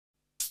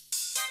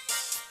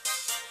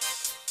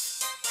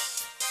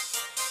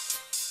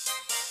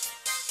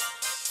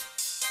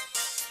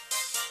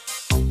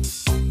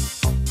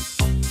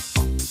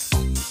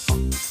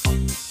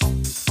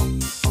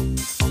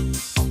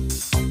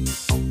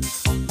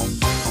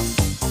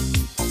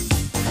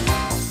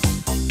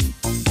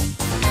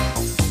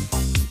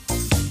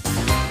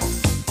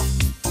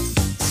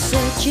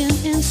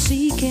Searching and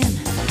seeking,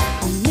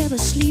 never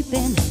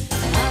sleeping.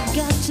 I've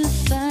got to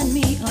find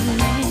me a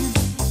man.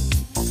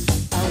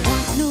 I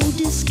want no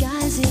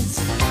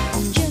disguises,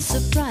 just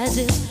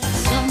surprises.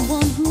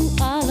 Someone who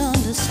I'll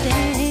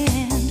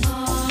understand.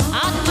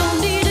 I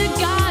don't need a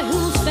guy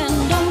who'll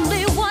spend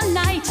only one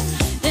night,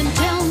 then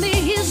tell me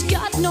he's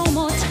got no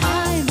more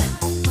time.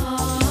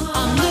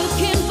 I'm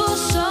looking for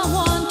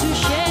someone to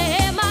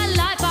share my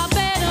life. I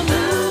better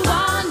move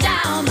on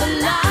down the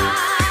line.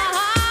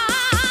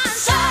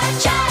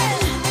 Searching,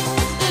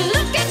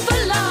 looking for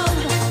love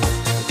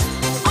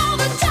all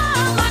the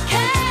time I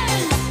can.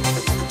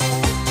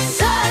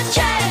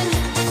 Searching,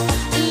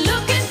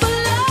 looking for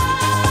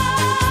love.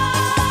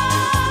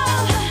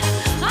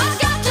 I've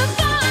got to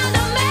find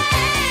a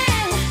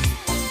man.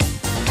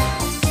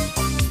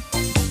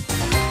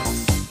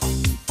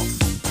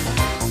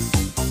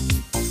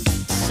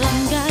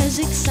 Some guys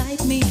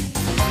excite me,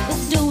 but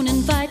don't